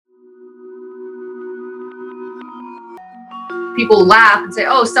people laugh and say,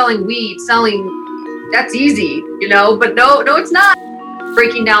 oh, selling weed, that's easy, but no, it's not.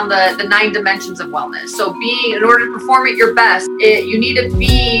 Breaking down the 9 dimensions of wellness. So in order to perform at your best, you need to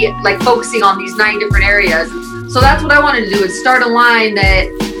be like focusing on these 9 different areas. So that's what I wanted to do, is start a line that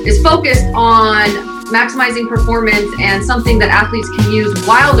is focused on maximizing performance and something that athletes can use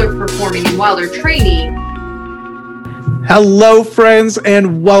while they're performing and while they're training. Hello, friends,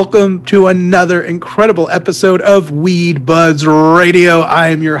 and welcome to another incredible episode of Weed Buds Radio. I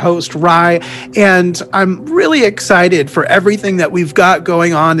am your host, Rye, and I'm really excited for everything that we've got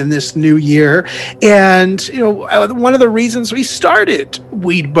going on in this new year. And, one of the reasons we started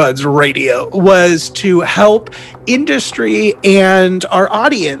Weed Buds Radio was to help industry and our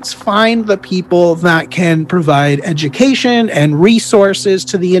audience find the people that can provide education and resources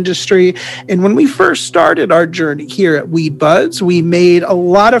to the industry. And when we first started our journey here at Weed Buds, we made a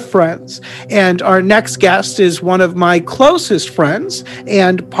lot of friends. And our next guest is one of my closest friends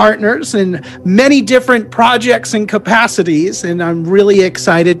and partners in many different projects and capacities. And I'm really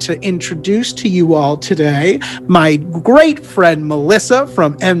excited to introduce to you all today my great friend Melissa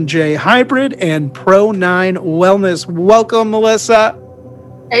from MJ Hybrid and Pro9 Wellness. Welcome, Melissa.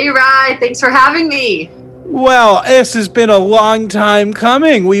 Hey, Rye. Thanks for having me. Well, this has been a long time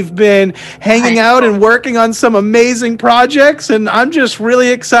coming. We've been hanging out and working on some amazing projects, and I'm just really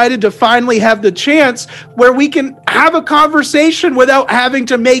excited to finally have the chance where we can have a conversation without having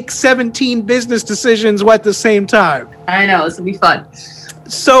to make 17 business decisions at the same time. I know, this will be fun.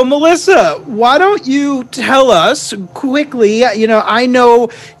 So, Melissa, why don't you tell us quickly, I know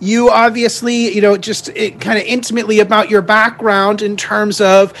you obviously, just kind of intimately about your background in terms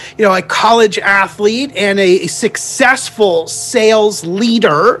of, a college athlete and a successful sales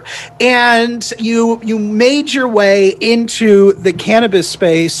leader, and you made your way into the cannabis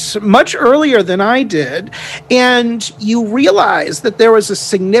space much earlier than I did, and you realized that there was a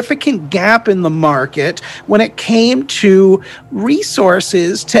significant gap in the market when it came to resources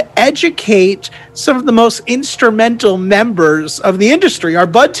to educate some of the most instrumental members of the industry, our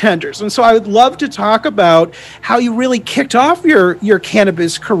bud tenders. And so I would love to talk about how you really kicked off your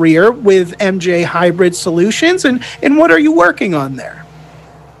cannabis career with MJ Hybrid Solutions, and what are you working on there?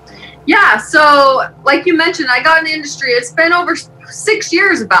 Yeah, so like you mentioned, I got in the industry. It's been over 6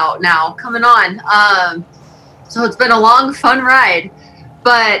 years about now, coming on. So it's been a long, fun ride.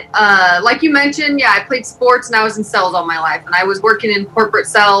 But like you mentioned, I played sports and I was in sales all my life. And I was working in corporate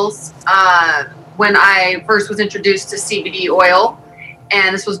sales when I first was introduced to CBD oil.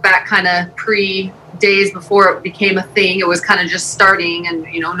 And this was back kind of pre-days before it became a thing. It was kind of just starting, and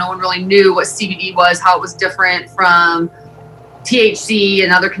no one really knew what CBD was, how it was different from THC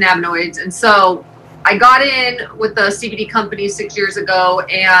and other cannabinoids. And so I got in with the CBD company 6 years ago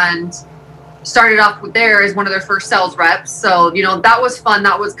and started off with there as one of their first sales reps. So, that was fun.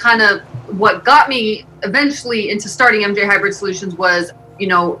 That was kind of what got me eventually into starting MJ Hybrid Solutions was,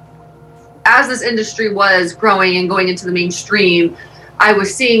 as this industry was growing and going into the mainstream, I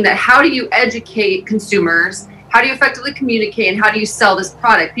was seeing that how do you educate consumers? How do you effectively communicate? And how do you sell this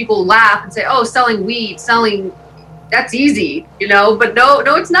product? People laugh and say, oh, selling weed, that's easy, but no,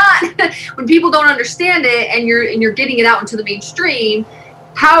 it's not. When people don't understand it and you're getting it out into the mainstream,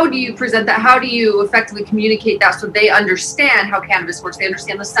 how do you present that? How do you effectively communicate that so they understand how cannabis works? They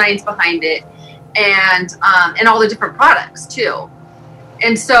understand the science behind it and all the different products too.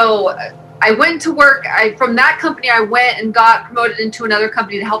 And so I went to work. From that company, I went and got promoted into another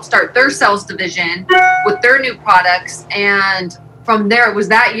company to help start their sales division with their new products. And from there, it was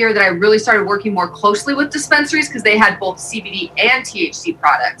that year that I really started working more closely with dispensaries because they had both CBD and THC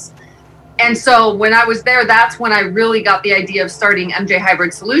products. And so when I was there, that's when I really got the idea of starting MJ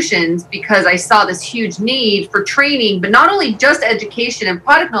Hybrid Solutions, because I saw this huge need for training, but not only just education and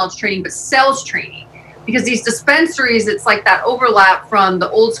product knowledge training, but sales training. Because these dispensaries, it's like that overlap from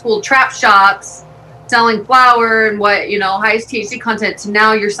the old school trap shops selling flower and highest THC content to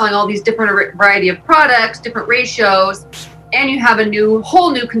now you're selling all these different variety of products, different ratios, and you have a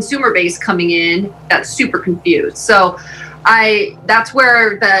whole new consumer base coming in that's super confused. So that's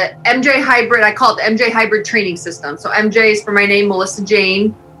where the MJ Hybrid, I call it the MJ Hybrid training system. So MJ is for my name, Melissa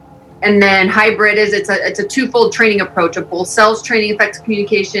Jane. And then Hybrid it's a twofold training approach of both sales training, effective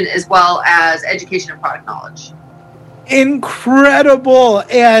communication, as well as education and product knowledge. Incredible.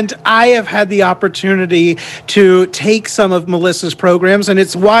 And I have had the opportunity to take some of Melissa's programs, and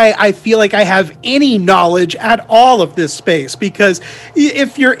it's why I feel like I have any knowledge at all of this space, because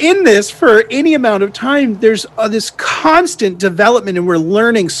if you're in this for any amount of time, there's this constant development, and we're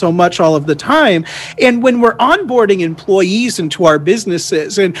learning so much all of the time. And when we're onboarding employees into our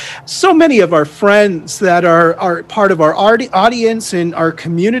businesses, and so many of our friends that are part of our audience and our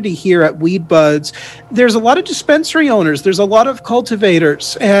community here at Weed Buds, there's a lot of dispensary owners, there's a lot of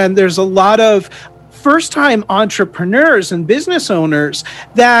cultivators, and there's a lot of first-time entrepreneurs and business owners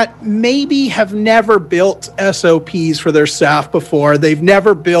that maybe have never built SOPs for their staff before. They've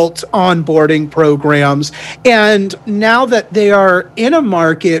never built onboarding programs. And now that they are in a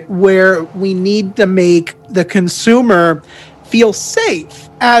market where we need to make the consumer feel safe,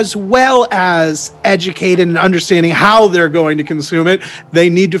 as well as educated and understanding how they're going to consume it, they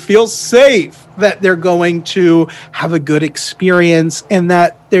need to feel safe that they're going to have a good experience and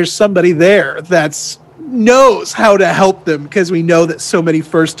that there's somebody there that's knows how to help them, because we know that so many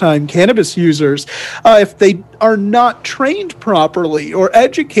first-time cannabis users, if they are not trained properly or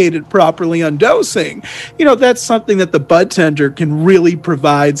educated properly on dosing, that's something that the bud tender can really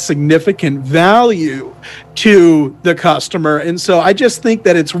provide significant value to the customer. And so I just think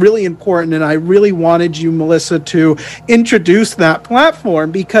that it's really important, and I really wanted you, Melissa, to introduce that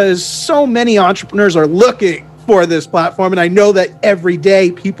platform, because so many entrepreneurs are looking for this platform, and I know that every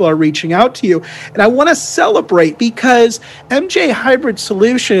day people are reaching out to you, and I want to celebrate because MJ Hybrid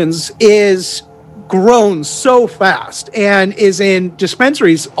Solutions is grown so fast and is in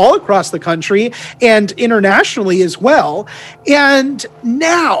dispensaries all across the country and internationally as well. And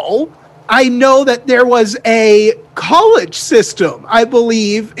now I know that there was a college system, I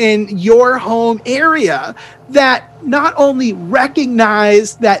believe, in your home area that not only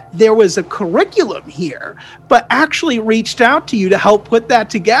recognized that there was a curriculum here, but actually reached out to you to help put that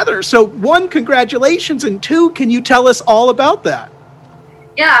together. So one, congratulations, and two, can you tell us all about that?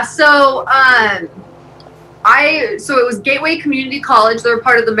 Yeah, so it was Gateway Community College. They're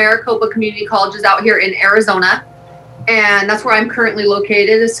part of the Maricopa Community Colleges out here in Arizona. And that's where I'm currently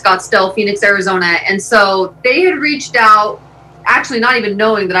located, is Scottsdale, Phoenix, Arizona. And so they had reached out, actually not even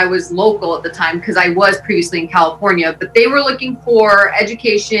knowing that I was local at the time, because I was previously in California, but they were looking for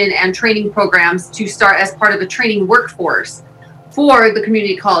education and training programs to start as part of a training workforce for the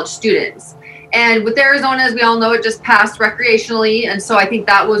community college students. And with Arizona, as we all know, it just passed recreationally. And so I think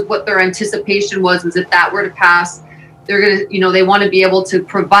that was what their anticipation was if that were to pass, they're going to, they want to be able to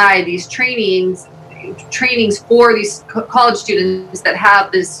provide these trainings for these college students that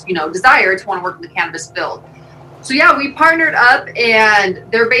have this, desire to want to work in the cannabis field. So yeah, we partnered up, and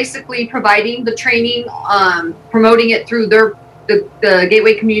they're basically providing the training, promoting it through the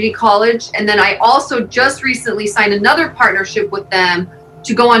Gateway Community College. And then I also just recently signed another partnership with them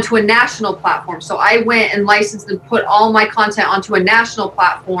to go onto a national platform. So I went and licensed and put all my content onto a national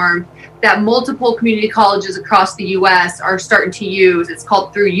platform that multiple community colleges across the U.S. are starting to use. It's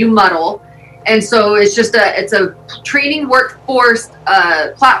called through UMuddle. And so it's a training workforce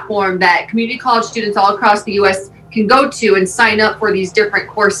platform that community college students all across the U.S. can go to and sign up for these different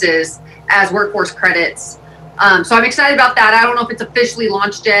courses as workforce credits. So I'm excited about that. I don't know if it's officially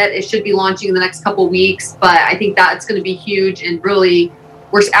launched yet. It should be launching in the next couple of weeks, but I think that's going to be huge. And really,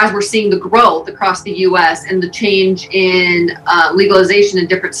 as we're seeing the growth across the U.S. and the change in legalization in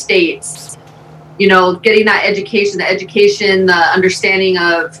different states, getting that education, the understanding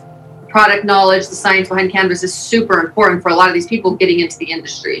of product knowledge, the science behind cannabis is super important for a lot of these people getting into the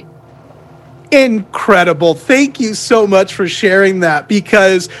industry. Incredible. Thank you so much for sharing that,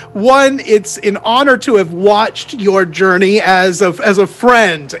 because one, it's an honor to have watched your journey as a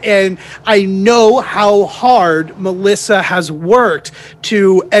friend, and I know how hard Melissa has worked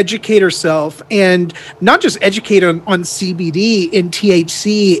to educate herself, and not just educate on CBD and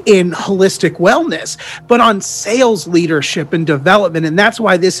THC in holistic wellness, but on sales leadership and development. And that's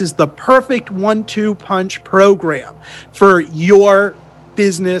why this is the perfect 1-2 punch program for your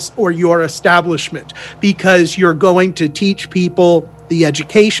business or your establishment, because you're going to teach people the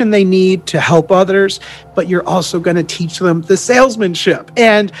education they need to help others, but you're also going to teach them the salesmanship.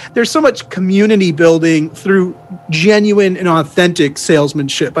 And there's so much community building through genuine and authentic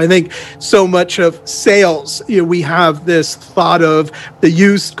salesmanship. I think so much of sales, we have this thought of the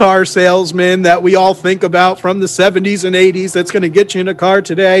used car salesman that we all think about from the 70s and 80s that's going to get you in a car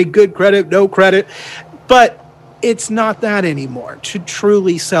today, good credit, no credit. But it's not that anymore. To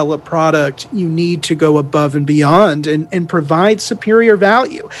truly sell a product, you need to go above and beyond and provide superior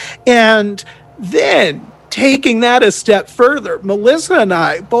value. And then taking that a step further, Melissa and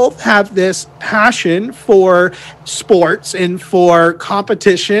I both have this passion for sports and for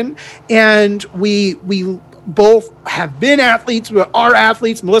competition, and we both have been athletes, but are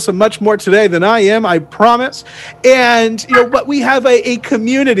athletes. Melissa much more today than I am, I promise. And but we have a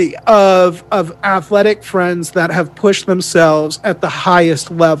community of athletic friends that have pushed themselves at the highest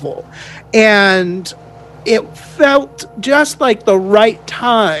level. And it felt just like the right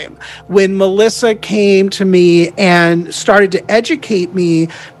time when Melissa came to me and started to educate me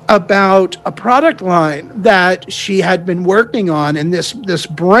about a product line that she had been working on, and this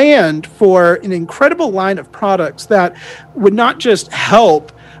brand for an incredible line of products that would not just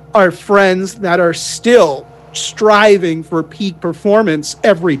help our friends that are still striving for peak performance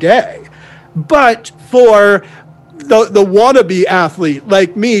every day, but for the wannabe athlete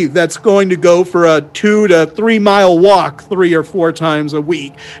like me that's going to go for a 2 to 3 mile walk 3 or 4 times a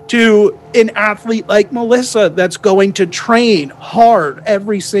week, to an athlete like Melissa that's going to train hard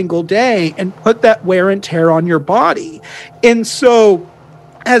every single day and put that wear and tear on your body. And so,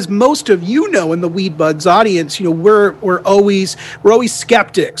 as most of you know in the Weed Buds audience, we're always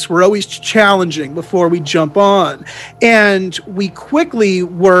skeptics. We're always challenging before we jump on. And we quickly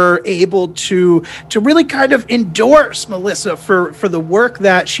were able to really kind of endorse Melissa for the work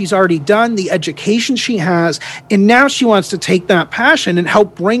that she's already done, the education she has, and now she wants to take that passion and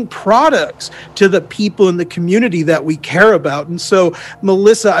help bring products to the people in the community that we care about. And so,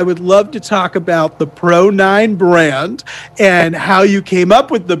 Melissa, I would love to talk about the Pro9 brand and how you came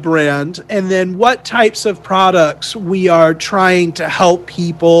up with the brand, and then what types of products we are trying to help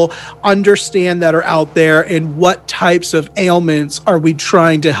people understand that are out there, and what types of ailments are we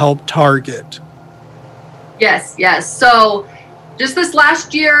trying to help target. Yes. So just this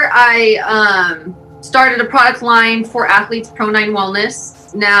last year, I started a product line for athletes, Pro9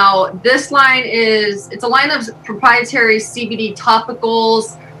 Wellness. Now, this line it's a line of proprietary CBD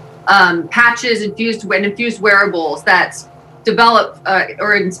topicals, patches, infused wearables that's developed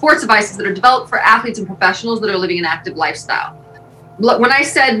or in sports devices that are developed for athletes and professionals that are living an active lifestyle. When I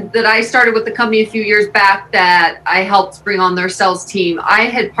said that I started with the company a few years back that I helped bring on their sales team, I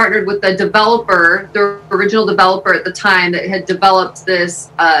had partnered with the developer, the original developer at the time, that had developed this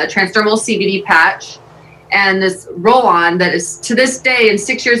transdermal CBD patch and this roll-on that is, to this day, in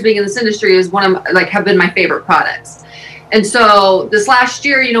 6 years being in this industry, is one of have been my favorite products. And so this last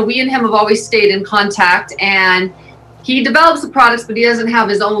year, we and him have always stayed in contact, and he develops the products, but he doesn't have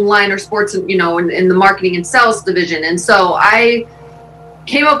his own line or sports, in the marketing and sales division. And so I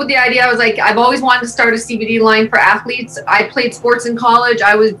came up with the idea. I was like, I've always wanted to start a CBD line for athletes. I played sports in college.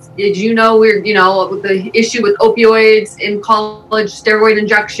 With the issue with opioids in college, steroid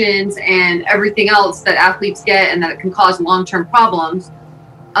injections and everything else that athletes get and that it can cause long-term problems.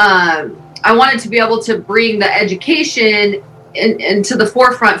 I wanted to be able to bring the education into the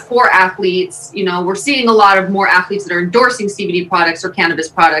forefront for athletes. We're seeing a lot of more athletes that are endorsing CBD products or cannabis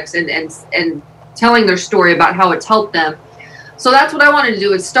products and telling their story about how it's helped them. So that's what I wanted to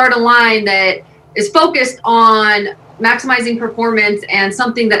do, is start a line that is focused on maximizing performance and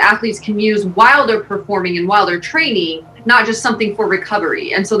something that athletes can use while they're performing and while they're training, not just something for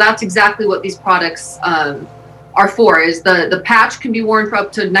recovery. And so that's exactly what these products are for. Is the patch can be worn for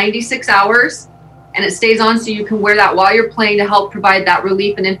up to 96 hours. And it stays on, so you can wear that while you're playing to help provide that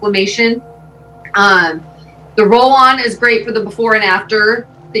relief and inflammation. The roll-on is great for the before and after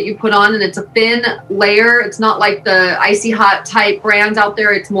that you put on, and it's a thin layer. It's not like the Icy Hot type brands out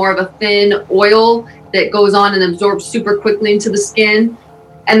there. It's more of a thin oil that goes on and absorbs super quickly into the skin.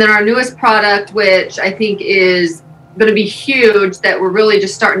 And then our newest product, which I think is going to be huge, that we're really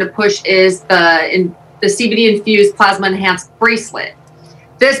just starting to push, is the CBD infused plasma enhanced bracelet.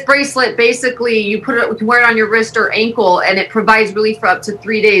 This bracelet, basically, you can wear it on your wrist or ankle, and it provides relief for up to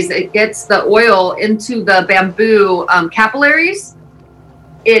 3 days. It gets the oil into the bamboo capillaries.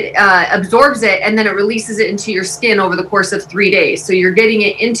 It absorbs it, and then it releases it into your skin over the course of 3 days. So you're getting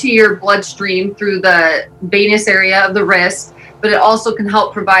it into your bloodstream through the venous area of the wrist, but it also can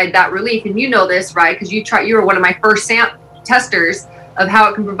help provide that relief. And you know this, right? Because you were one of my first testers of how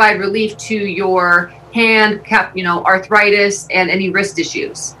it can provide relief to your hand, arthritis, and any wrist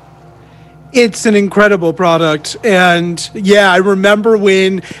issues. It's an incredible product. And yeah, I remember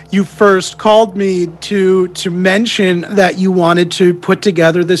when you first called me to mention that you wanted to put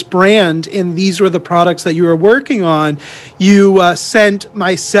together this brand, and these were the products that you were working on. You sent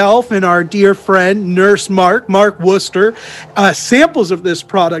myself and our dear friend, Nurse Mark Worcester, samples of this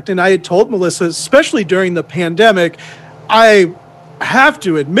product. And I had told Melissa, especially during the pandemic, I have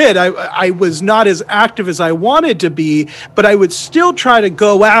to admit, I was not as active as I wanted to be, but I would still try to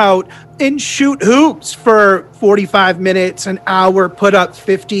go out and shoot hoops for 45 minutes, an hour, put up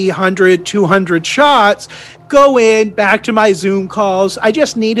 50, 100, 200 shots, go in, back to my Zoom calls. I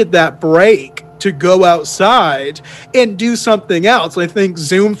just needed that break to go outside and do something else. I think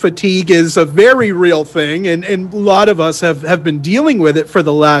Zoom fatigue is a very real thing, and a lot of us have been dealing with it for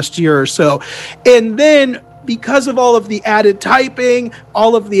the last year or so. And then because of all of the added typing,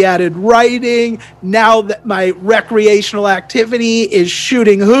 all of the added writing, now that my recreational activity is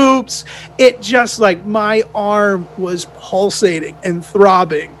shooting hoops, it just like my arm was pulsating and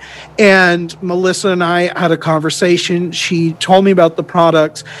throbbing. And Melissa and I had a conversation. She told me about the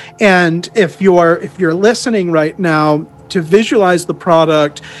products. And if you're listening right now, to visualize the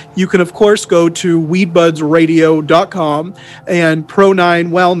product, you can, of course, go to weedbudsradio.com and Pro9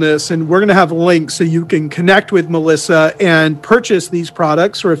 Wellness, and we're going to have links so you can connect with Melissa and purchase these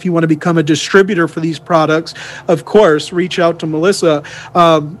products, or if you want to become a distributor for these products, of course, reach out to Melissa.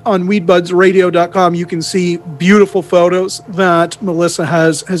 On weedbudsradio.com, you can see beautiful photos that Melissa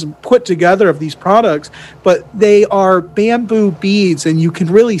has put together of these products, but they are bamboo beads, and you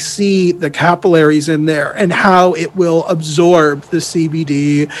can really see the capillaries in there and how it will absorb the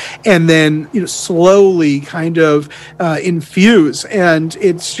CBD and then slowly kind of infuse. And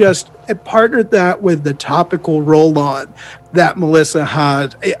it's just, I partnered that with the topical roll-on that Melissa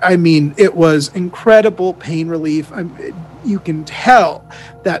had. I mean, it was incredible pain relief. You can tell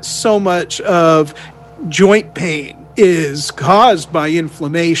that so much of joint pain is caused by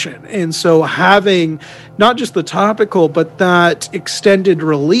inflammation. And so having not just the topical, but that extended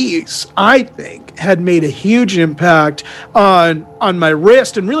release, I think, had made a huge impact on my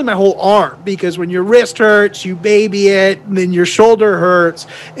wrist and really my whole arm, because when your wrist hurts, you baby it, and then your shoulder hurts.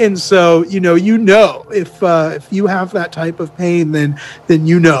 And so, if you have that type of pain, then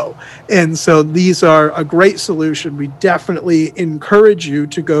And so these are a great solution. We definitely encourage you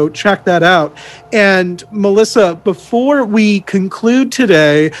to go check that out. And Melissa, before we conclude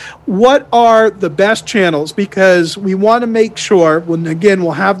today, what are the best channels? Because we want to make sure,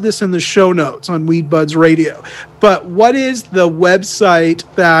 we'll have this in the show notes on Weed Buds Radio, but what is the website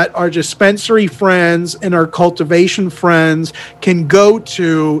that our dispensary friends and our cultivation friends can go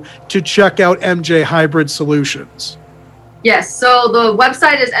to check out MJ Hybrid Solutions? Yes, so the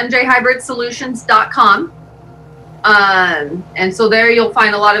website is mjhybridsolutions.com. And so there you'll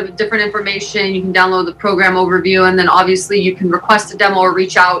find a lot of different information. You can download the program overview, and then obviously you can request a demo or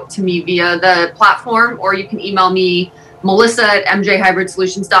reach out to me via the platform, or you can email me,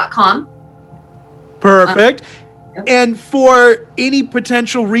 melissa@mjhybridsolutions.com. Perfect. And for any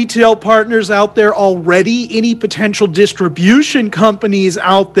potential retail partners out there already, any potential distribution companies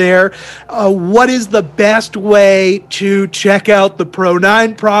out there, what is the best way to check out the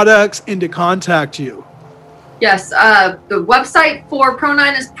Pro9 products and to contact you? Yes, the website for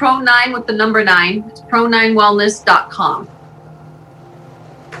Pro9 is Pro9 with the number 9. It's pro9wellness.com.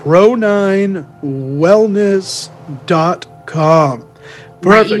 pro9wellness.com.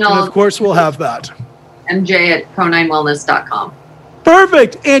 Perfect. And of course, we'll have that. mj@pro9wellness.com.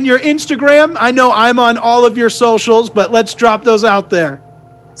 Perfect. And your Instagram? I know I'm on all of your socials, but let's drop those out there.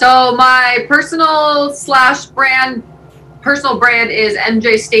 So my personal brand is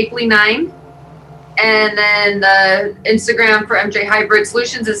MJ Stapley9. And then the Instagram for MJ Hybrid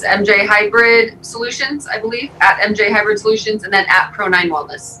Solutions is MJ Hybrid Solutions, I believe, at MJ Hybrid Solutions, and then at Pro9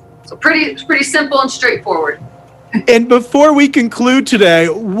 Wellness. So pretty simple and straightforward. And before we conclude today,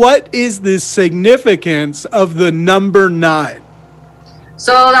 what is the significance of the number 9?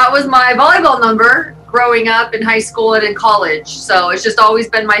 So that was my volleyball number growing up in high school and in college. So it's just always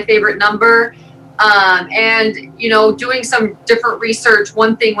been my favorite number. And doing some different research,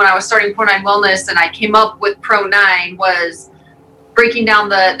 one thing when I was starting Pro9 Wellness and I came up with Pro9 was breaking down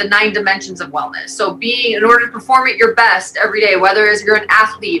the 9 dimensions of wellness. So in order to perform at your best every day, whether as you're an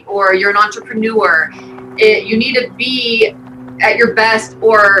athlete or you're an entrepreneur, you need to be at your best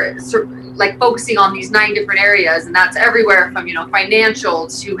or like focusing on these 9 different areas. And that's everywhere from, financial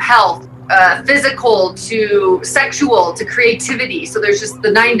to health, physical to sexual to creativity. So there's just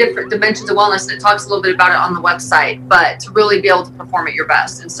the 9 different dimensions of wellness, and it talks a little bit about it on the website, but to really be able to perform at your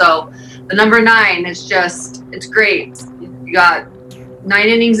best. And so the number 9 is just, it's great. You got 9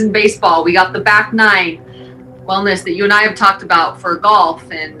 innings in baseball. We got the back 9 wellness that you and I have talked about for golf.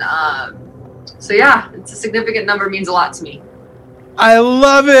 And so yeah, it's a significant number, means a lot to me. I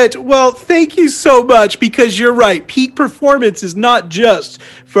love it. Well, thank you so much, because you're right. Peak performance is not just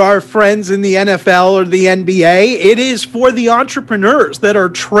for our friends in the NFL or the NBA. It is for the entrepreneurs that are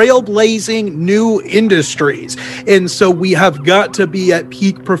trailblazing new industries. And so we have got to be at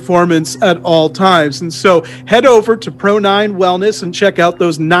peak performance at all times. And so head over to Pro9 Wellness and check out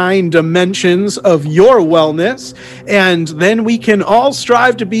those 9 dimensions of your wellness. And then we can all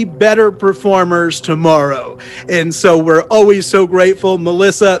strive to be better performers tomorrow. And so we're always so grateful.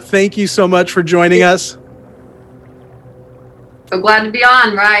 Melissa, thank you so much for joining us. So glad to be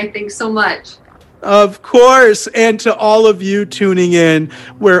on, Rye. Thanks so much. Of course. And to all of you tuning in,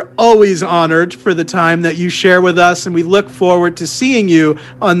 we're always honored for the time that you share with us, and we look forward to seeing you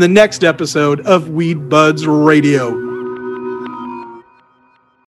on the next episode of Weed Buds Radio.